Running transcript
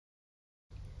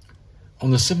On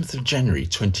the 7th of January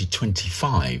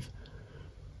 2025,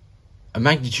 a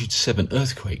magnitude 7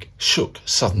 earthquake shook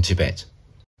southern Tibet.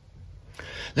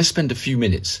 Let's spend a few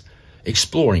minutes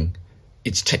exploring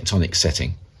its tectonic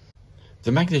setting.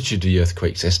 The magnitude of the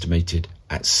earthquake is estimated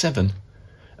at 7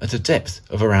 at a depth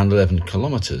of around 11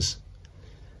 kilometers,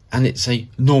 and it's a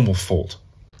normal fault,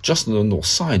 just on the north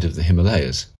side of the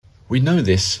Himalayas. We know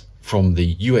this from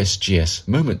the USGS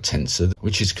moment tensor,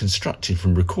 which is constructed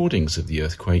from recordings of the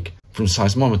earthquake from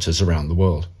seismometers around the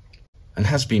world, and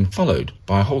has been followed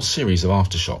by a whole series of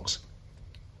aftershocks.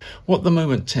 What the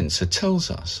moment tensor tells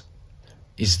us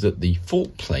is that the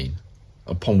fault plane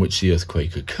upon which the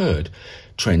earthquake occurred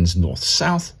trends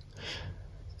north-south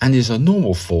and is a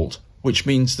normal fault, which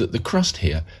means that the crust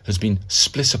here has been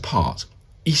split apart,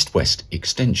 east-west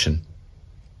extension.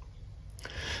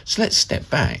 So let's step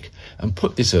back and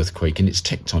put this earthquake in its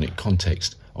tectonic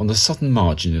context on the southern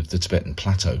margin of the Tibetan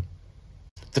plateau.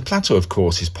 The plateau, of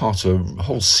course, is part of a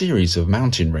whole series of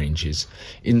mountain ranges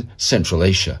in Central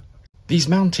Asia. These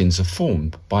mountains are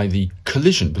formed by the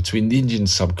collision between the Indian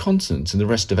subcontinent and the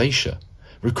rest of Asia,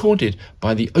 recorded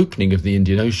by the opening of the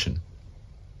Indian Ocean,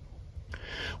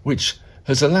 which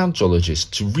has allowed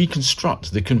geologists to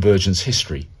reconstruct the convergence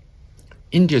history.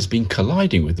 India has been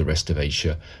colliding with the rest of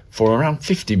Asia for around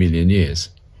 50 million years,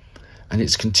 and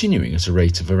it's continuing at a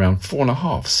rate of around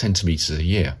 4.5 centimeters a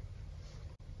year.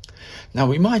 Now,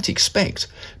 we might expect,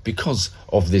 because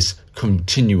of this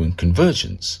continuing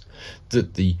convergence,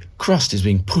 that the crust is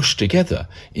being pushed together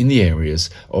in the areas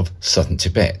of southern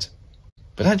Tibet.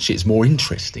 But actually it's more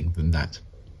interesting than that.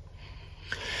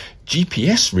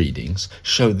 GPS readings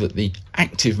show that the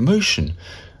active motion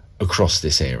across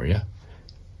this area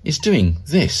is doing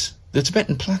this. The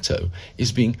Tibetan plateau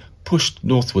is being pushed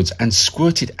northwards and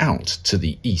squirted out to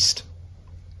the east.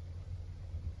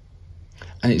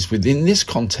 And it's within this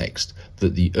context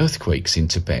that the earthquakes in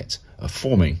Tibet are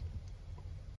forming.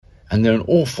 And there are an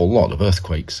awful lot of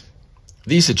earthquakes.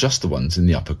 These are just the ones in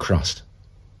the upper crust.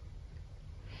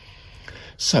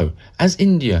 So, as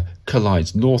India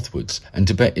collides northwards and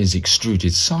Tibet is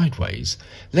extruded sideways,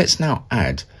 let's now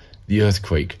add the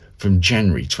earthquake from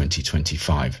January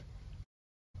 2025.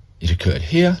 It occurred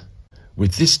here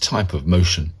with this type of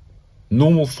motion,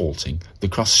 normal faulting, the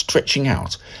crust stretching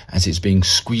out as it's being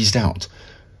squeezed out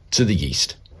to the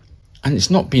east. And it's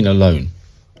not been alone.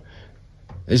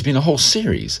 There's been a whole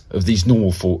series of these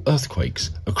normal fault earthquakes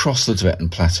across the Tibetan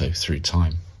plateau through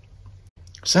time.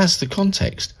 So that's the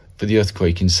context for the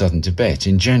earthquake in southern Tibet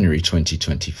in January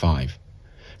 2025.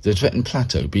 The Tibetan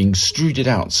plateau being extruded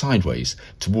out sideways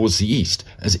towards the east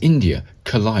as India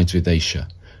collides with Asia,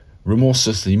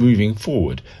 remorselessly moving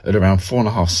forward at around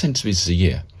 4.5 centimeters a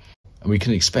year. And we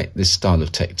can expect this style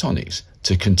of tectonics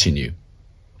to continue.